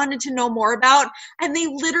I wanted to know more about, and they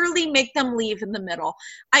literally make them leave in the middle.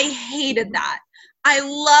 I hated that. I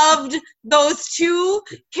loved those two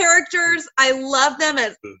characters. I love them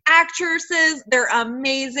as actresses. They're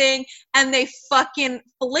amazing, and they fucking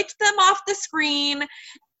flicked them off the screen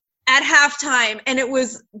at halftime, and it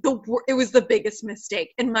was the biggest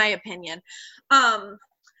mistake, in my opinion.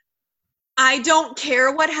 I don't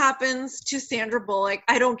care what happens to Sandra Bullock.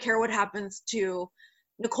 I don't care what happens to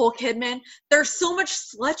Nicole Kidman. There's so much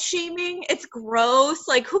slut shaming. It's gross.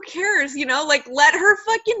 Like, who cares? You know, like, let her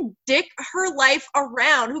fucking dick her life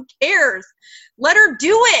around. Who cares? Let her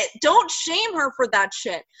do it. Don't shame her for that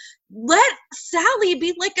shit. Let Sally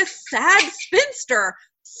be like a sad spinster.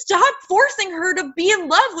 Stop forcing her to be in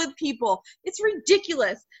love with people. It's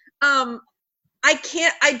ridiculous.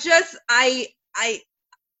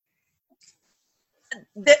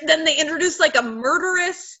 Then they introduce like a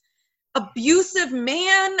murderous, abusive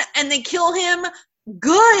man, and they kill him.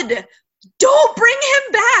 Good. Don't bring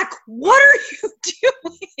him back. What are you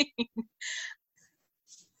doing?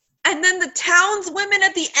 And then the townswomen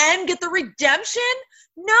at the end get the redemption?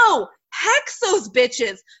 No. Hex those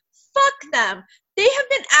bitches. Fuck them. They have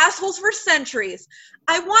been assholes for centuries.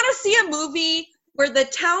 I want to see a movie where the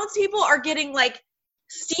townspeople are getting like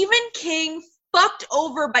Stephen King fucked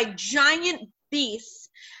over by giant beasts,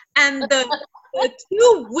 and the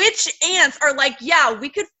two witch ants are like, yeah, we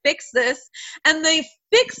could fix this, and they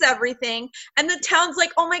fix everything, and the town's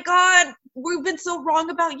like, oh my god, we've been so wrong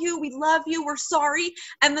about you, we love you, we're sorry,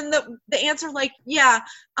 and then the ants are like, yeah,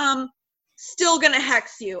 still gonna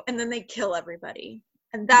hex you, and then they kill everybody.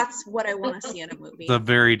 And that's what I want to see in a movie. It's a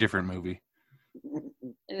very different movie.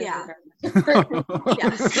 Yeah.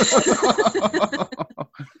 Yes.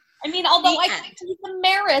 I mean, although I can see the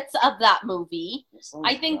merits of that movie,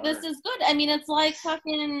 I think this is good. I mean, it's like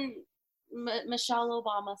fucking Michelle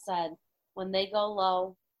Obama said, when they go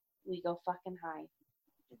low, we go fucking high.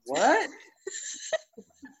 What?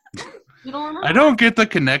 You don't remember? I don't get the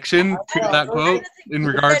connection to that quote in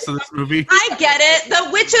regards to this movie. I get it.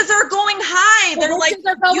 The witches are going high. They're like,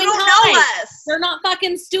 Are going you don't high. know us. They're not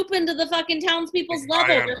fucking stooping to the fucking townspeople's level.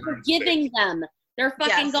 They're forgiving them. They're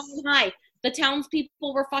fucking Yes. going high. The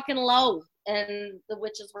townspeople were fucking low, and the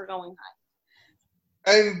witches were going high.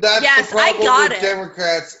 And that's Yes, the problem I got with it.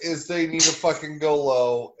 Democrats is they need to fucking go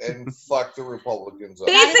low and fuck the Republicans up.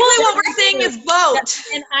 Basically, what we're saying is vote.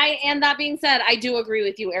 And that being said, I do agree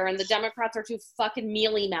with you, Aaron. The Democrats are too fucking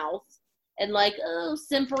mealy mouthed and like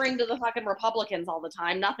simpering to the fucking Republicans all the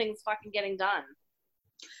time. Nothing's fucking getting done.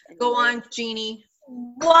 Go on, Jeannie.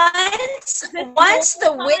 Once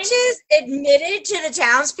the witches admitted to the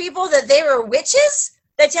townspeople that they were witches,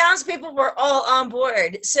 the townspeople were all on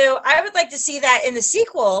board. So I would like to see that in the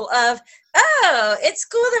sequel of, oh, it's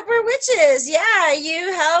cool that we're witches. Yeah,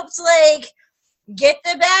 you helped, like, get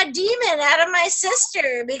the bad demon out of my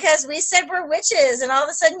sister because we said we're witches, and all of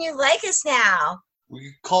a sudden you like us now.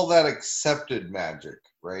 We call that accepted magic,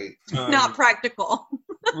 right? Not practical.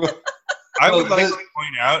 I would like to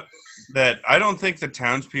point out that I don't think the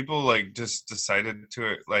townspeople like just decided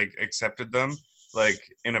to like accepted them like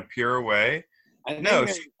in a pure way. No,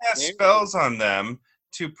 she cast spells on them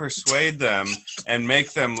to persuade them and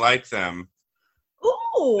make them like them.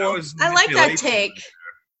 Ooh, I like that take.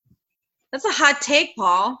 That's a hot take,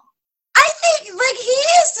 Paul. I think, like, he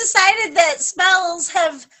has decided that spells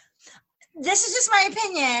have, this is just my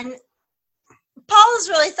opinion, Paul has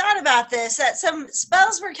really thought about this, that some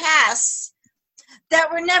spells were cast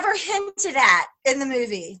that were never hinted at in the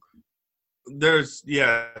movie. There's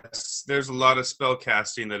a lot of spell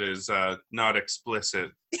casting that is not explicit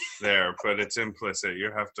there, but it's implicit.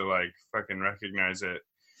 You have to like fucking recognize it.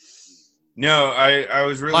 No, I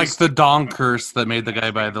was really like the dong curse that made the guy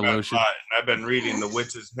buy the lotion. I've been reading the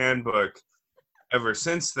Witch's Handbook ever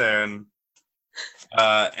since then.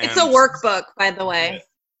 It's a workbook, by the way.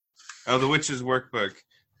 Oh, the Witch's Workbook.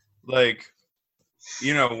 Like,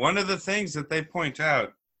 you know, one of the things that they point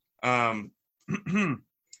out,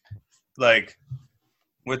 like,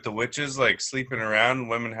 with the witches, like, sleeping around,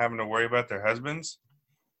 women having to worry about their husbands,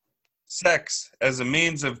 sex as a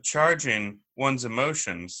means of charging one's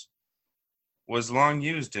emotions was long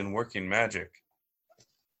used in working magic.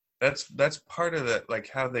 That's part of that, like,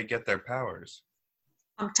 how they get their powers.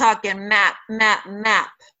 I'm talking map.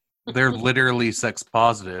 They're literally sex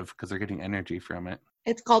positive because they're getting energy from it.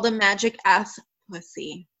 It's called a magic ass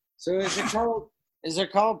pussy. So is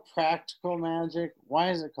it called practical magic?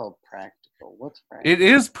 Why is it called practical? What's practical? It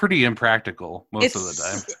is pretty impractical most of the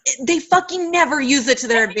time. They fucking never use it to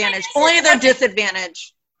their advantage. Only to their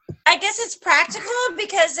disadvantage. I guess it's practical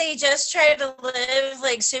because they just try to live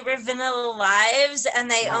like super vanilla lives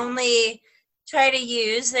and they only try to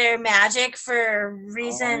use their magic for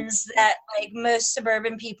reasons that like most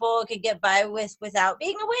suburban people could get by with without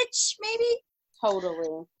being a witch, maybe?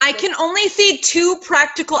 Totally. I can only see 2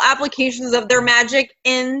 practical applications of their magic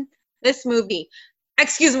in this movie.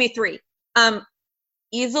 Excuse me, 3.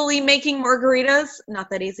 Easily making margaritas, not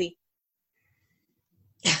that easy.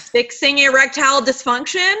 Fixing erectile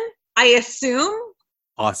dysfunction, I assume.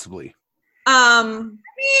 Possibly. I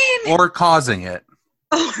mean, or causing it.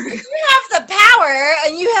 if you have the power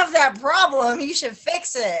and you have that problem, you should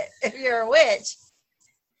fix it if you're a witch.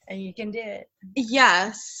 And you can do it.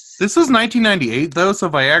 Yes. This was 1998, though, so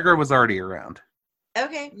Viagra was already around.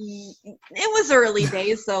 Okay. It was early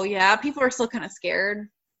days, so yeah, people are still kind of scared.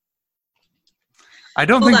 I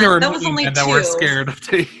don't think there were that was only men that were 2. scared of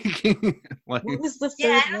taking. Like, What was the third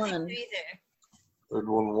Yeah, I don't one? think so either. Third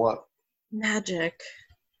one, what? Magic.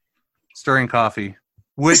 stirring coffee.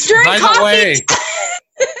 Which, Stirring by coffee? the way,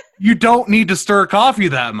 you don't need to stir coffee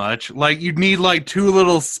that much. Like, you'd need like 2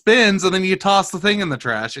 little spins, and then you toss the thing in the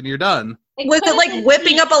trash, and you're done. Was it like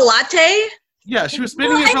whipping up a latte? Yeah, she was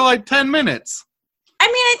spinning it for like 10 minutes. I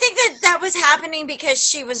mean, I think that was happening because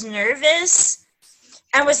she was nervous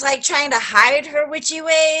and was like trying to hide her witchy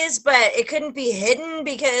ways, but it couldn't be hidden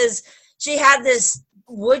because she had this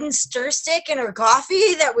wooden stir stick in her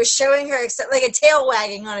coffee that was showing her like a tail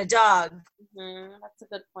wagging on a dog. Mm-hmm. That's a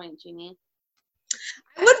good point, Jeannie.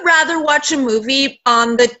 I would rather watch a movie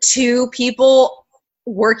on the 2 people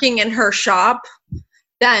working in her shop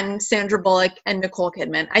than Sandra Bullock and Nicole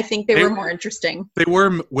Kidman. I think they were more interesting. They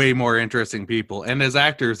were way more interesting people, and as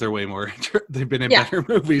actors, they're way more. They've been in better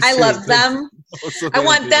movies. I too. love them. I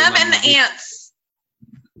want them and the ants.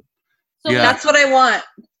 So Yeah. That's what I want.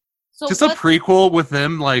 So Just a prequel with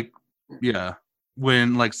them, like, yeah,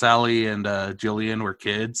 when like Sally and Jillian were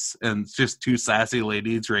kids, and it's just 2 sassy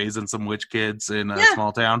ladies raising some witch kids in a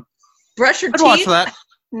small town. Brush your I'd teeth. watch that.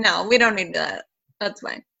 No, we don't need that. That's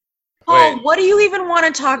fine. Paul, what do you even want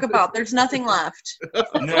to talk about? There's nothing left.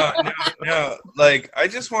 No. Like, I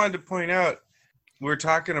just wanted to point out, we're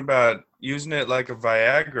talking about using it like a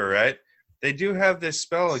Viagra, right? They do have this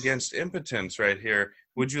spell against impotence right here.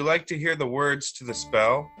 Would you like to hear the words to the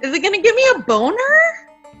spell? Is it going to give me a boner?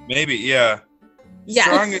 Maybe, yeah. Yes.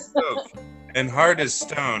 Strong as oak and hard as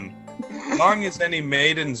stone, long as any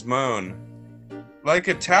maiden's moan. Like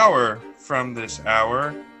a tower from this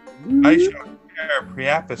hour, I shall share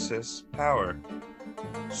Priapus' power.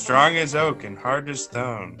 Strong as oak and hard as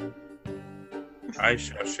stone, I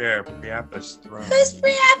shall share Priapus' throne. Who's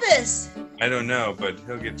Priapus? I don't know, but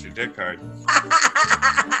he'll get your dick hard.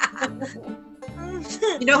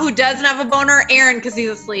 You know who doesn't have a boner? Aaron, because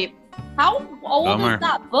he's asleep. How old Bummer. is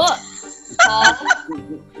that book, Paul?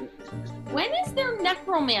 When is there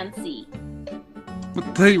necromancy?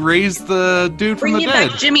 They raised the dude from Bringing the dead.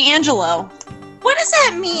 back Jimmy Angelo. What does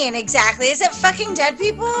that mean exactly? Is it fucking dead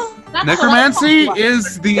people? That's Necromancy what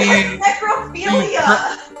is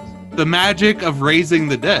Necrophilia. the magic of raising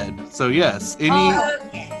the dead. So yes,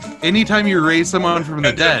 anytime you raise someone from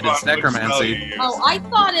the dead, it's necromancy. Oh, I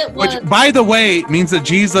thought it was. Which, by the way, means that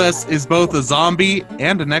Jesus is both a zombie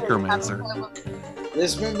and a necromancer.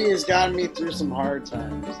 This movie has gotten me through some hard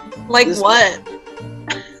times. Like This- what?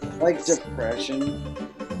 Like depression.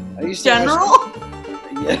 I used to General?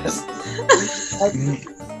 Yes.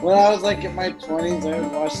 When I was like in my 20s, I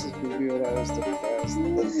would watch this movie when I was depressed.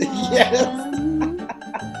 Yes.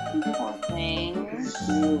 Poor thing.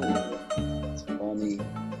 It's funny.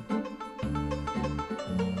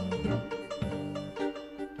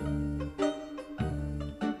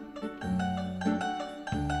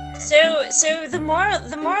 So the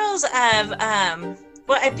morals of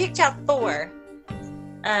well, I picked out 4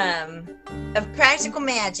 of practical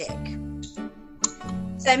magic.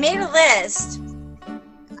 So I made a list.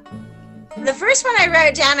 The first one I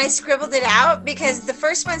wrote down, I scribbled it out because the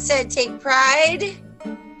first one said take pride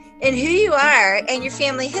in who you are and your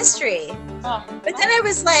family history. Oh. But then I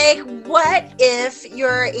was like, what if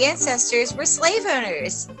your ancestors were slave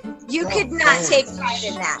owners? You could not take pride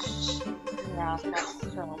in that. Yeah, that's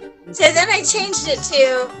true. So then I changed it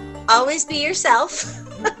to always be yourself.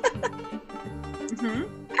 Mm-hmm.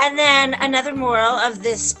 And then another moral of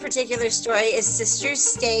this particular story is sisters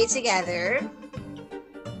stay together.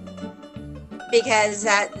 Because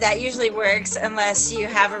that usually works unless you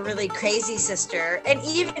have a really crazy sister. And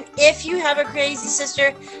even if you have a crazy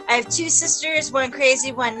sister, I have 2 sisters, one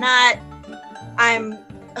crazy, one not. I'm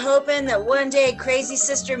hoping that one day crazy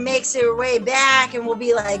sister makes her way back and we'll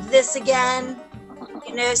be like this again.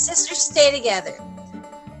 You know, sisters stay together.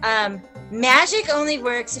 Magic only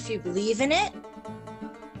works if you believe in it.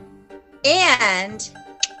 And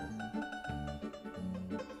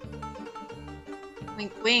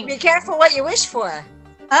Wink, wink. be careful what you wish for.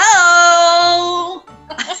 Oh!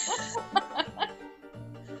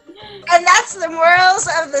 And that's the morals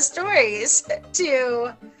of the stories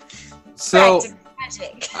to So practice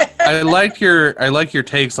magic. I like your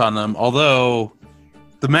takes on them, although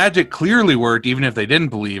the magic clearly worked even if they didn't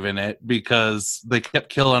believe in it because they kept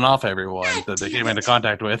killing off everyone that they came into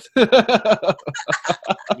contact with. Well,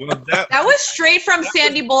 That was straight from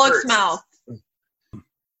Sandy Bullock's mouth.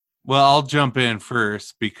 Well, I'll jump in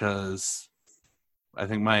first because I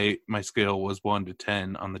think my scale was 1 to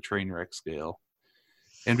 10 on the train wreck scale.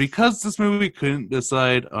 And because this movie couldn't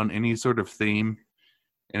decide on any sort of theme,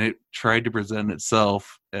 and it tried to present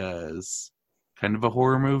itself as kind of a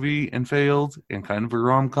horror movie and failed, and kind of a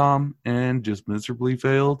rom-com and just miserably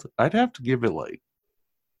failed, I'd have to give it, like,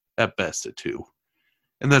 at best a 2.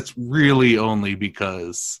 And that's really only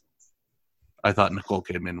because I thought Nicole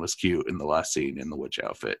Kidman was cute in the last scene in the witch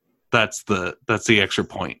outfit. That's the extra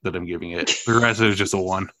point that I'm giving it. The rest is just a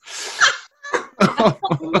 1. That's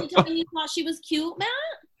the only time you thought she was cute, Matt?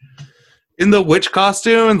 In the witch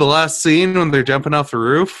costume in the last scene when they're jumping off the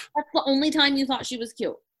roof? That's the only time you thought she was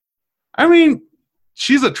cute. I mean,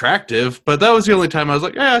 she's attractive, but that was the only time I was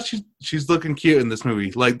like, yeah, she's looking cute in this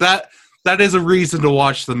movie. Like that is a reason to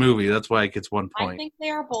watch the movie. That's why it gets 1 point. I think they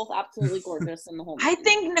are both absolutely gorgeous in the whole movie. I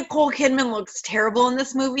think Nicole Kidman looks terrible in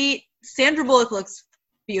this movie. Sandra Bullock looks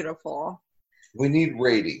beautiful. We need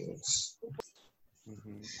ratings.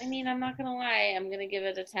 I mean, I'm not gonna lie. I'm gonna give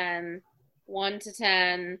it a 10. 1 to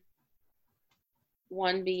 10.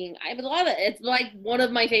 1 being, I love it. It's like one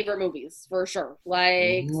of my favorite movies for sure.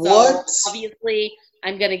 Like, What? So obviously,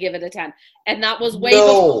 I'm gonna give it a 10. And that was way No.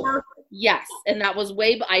 before. Yes, and that was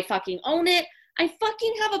I fucking own it. I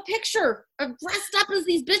fucking have a picture of dressed up as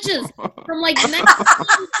these bitches from like it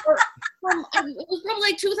was from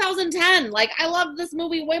like 2010. Like, I loved this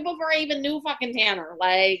movie way before I even knew fucking Tanner.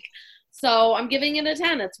 Like, So I'm giving it a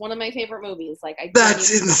 10. It's one of my favorite movies. Like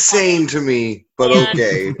That's insane to me, but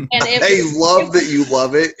okay. And I love that you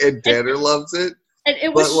love it and Tanner loves it. And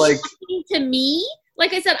it was shocking to me.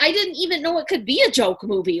 Like I said, I didn't even know it could be a joke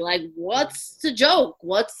movie. Like, what's the joke?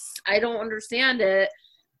 I don't understand it.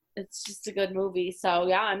 It's just a good movie. So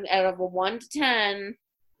yeah, I'm out of a 1 to 10.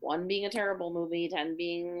 1 being a terrible movie, 10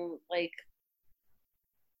 being like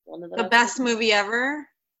one of the best movie ever.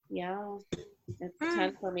 Yeah, it's a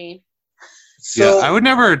 10 for me. So, yeah, I would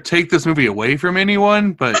never take this movie away from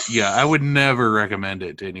anyone, but yeah, I would never recommend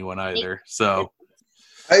it to anyone either. So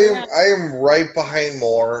I am right behind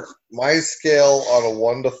Moore. My scale on a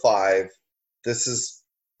 1 to 5, this is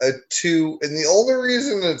a 2, and the only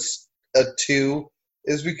reason it's a 2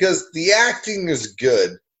 is because the acting is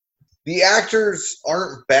good. The actors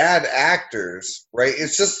aren't bad actors, right?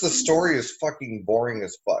 It's just the story is fucking boring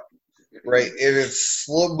as fuck, right? And it's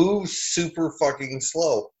slow, moves super fucking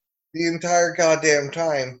slow the entire goddamn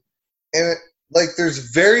time. And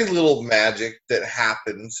there's very little magic that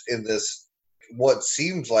happens in this, what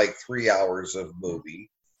seems like 3 hours of movie.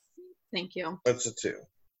 Thank you. That's a 2.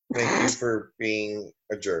 Thank you for being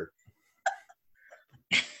a jerk.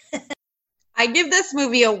 I give this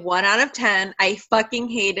movie a 1 out of 10. I fucking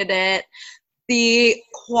hated it. The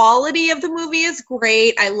quality of the movie is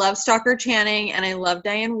great. I love Stockard Channing and I love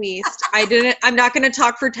Diane Wiest. I'm not going to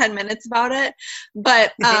talk for 10 minutes about it,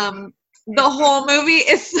 but the whole movie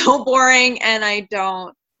is so boring and I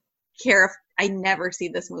don't care if I never see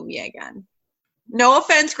this movie again. No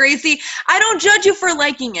offense, Gracie. I don't judge you for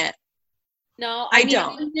liking it. No, I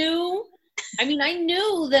don't. I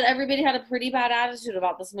knew that everybody had a pretty bad attitude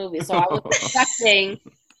about this movie, so I was expecting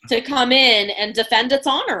to come in and defend its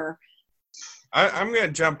honor. I'm going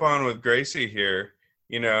to jump on with Gracie here.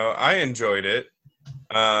 I enjoyed it.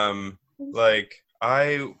 I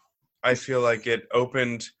feel like it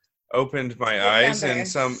opened my eyes in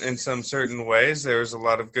some certain ways. There was a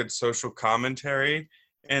lot of good social commentary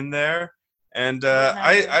in there. And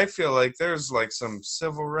I feel like there's some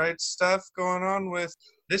civil rights stuff going on with.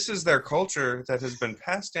 This is their culture that has been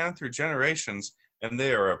passed down through generations, and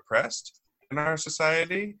they are oppressed in our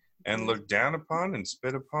society and looked down upon and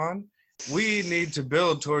spit upon. We need to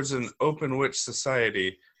build towards an open witch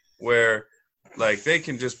society where, they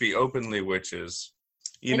can just be openly witches,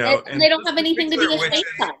 and they don't have anything to be ashamed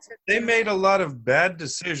of. They made a lot of bad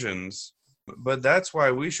decisions, but that's why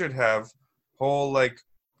we should have whole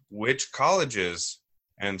witch colleges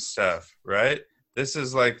and stuff, right? This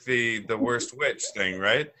is the worst witch thing,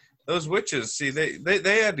 right? Those witches, see,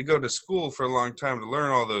 they had to go to school for a long time to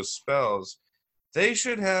learn all those spells. They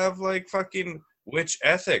should have fucking witch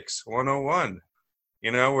ethics 101,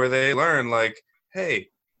 where they learn hey,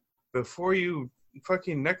 before you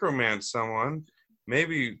fucking necromance someone,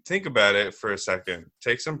 maybe think about it for a second.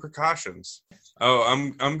 Take some precautions. Oh,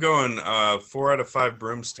 I'm going 4 out of 5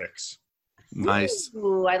 broomsticks. Nice.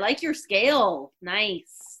 Ooh, I like your scale.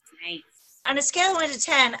 Nice. On a scale of 1 to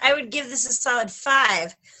 10, I would give this a solid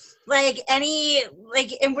 5. And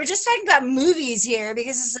we're just talking about movies here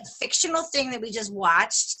because it's a fictional thing that we just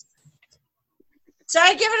watched. So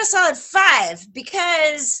I'd give it a solid 5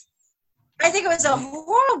 because I think it was a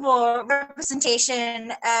horrible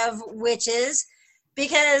representation of witches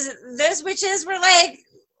because those witches were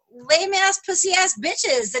lame-ass, pussy-ass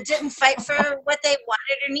bitches that didn't fight for what they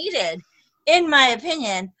wanted or needed, in my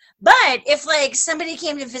opinion. But if somebody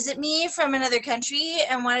came to visit me from another country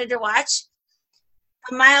and wanted to watch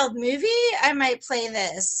a mild movie, I might play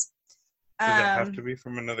this. Does it have to be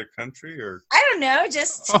from another country or? I don't know,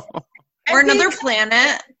 just or another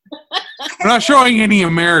planet. We're not showing any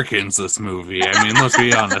Americans this movie. Let's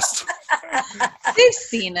be honest. They've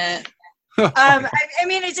seen it.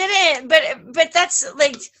 It didn't, but that's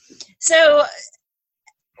so.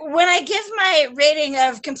 When I give my rating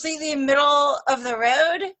of completely middle of the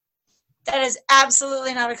road, that is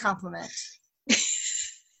absolutely not a compliment.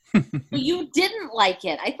 You didn't like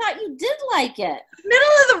it. I thought you did like it. Middle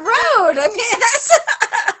of the road. That's.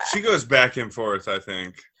 She goes back and forth, I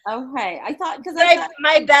think. Okay, I thought because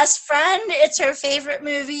my best friend, it's her favorite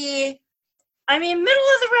movie. Middle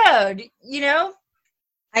of the road.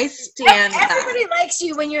 I stand. Everybody likes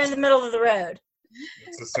you when you're in the middle of the road.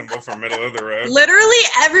 It's a symbol for middle of the road. Literally,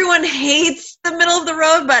 everyone hates the middle of the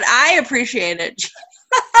road, but I appreciate it.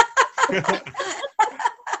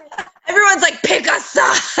 Everyone's pick a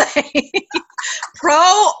side.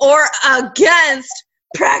 Pro or against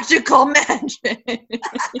practical magic.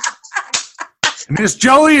 Is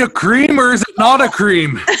jelly a cream or is it not a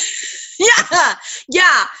cream?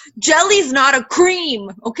 Yeah. Jelly's not a cream,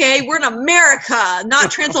 okay? We're in America,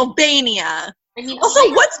 not Transylvania. I mean, also,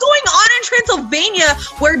 what's going on in Transylvania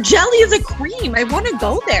where jelly is a cream? I want to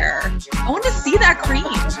go there. I want to see that cream.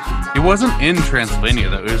 It wasn't in Transylvania,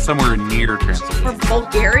 though. It was somewhere near Or Transylvania,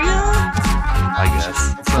 Bulgaria? I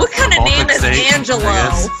guess. It's What kind of Baltic name is state, Angelo?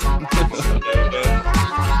 I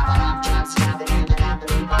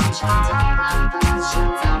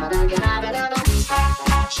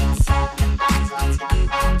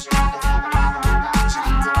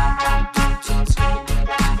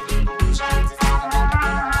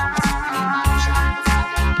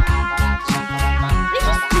they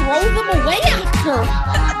just throw them away after.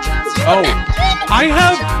 Oh, I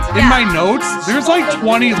have in my notes, there's like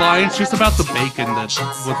 20 lines just about the bacon that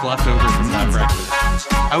was left over from that breakfast.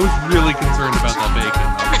 I was really concerned about that bacon.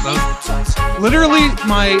 Literally,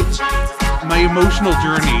 my emotional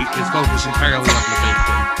journey is focused entirely on the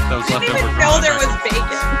bacon that was I left didn't over even from know that there was breakfast.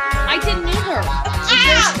 bacon. I didn't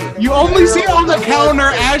either. You only see it on the counter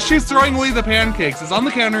as she's throwing away the pancakes. It's on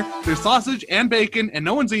the counter, there's sausage and bacon, and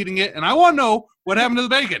no one's eating it, and I want to know what happened to the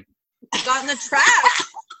bacon. It got in the trash.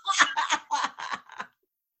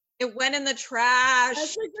 It went in the trash.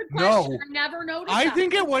 That's a good No. question. I never noticed I that.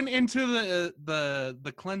 think it went into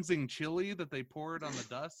the cleansing chili that they poured on the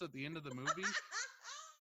dust at the end of the movie.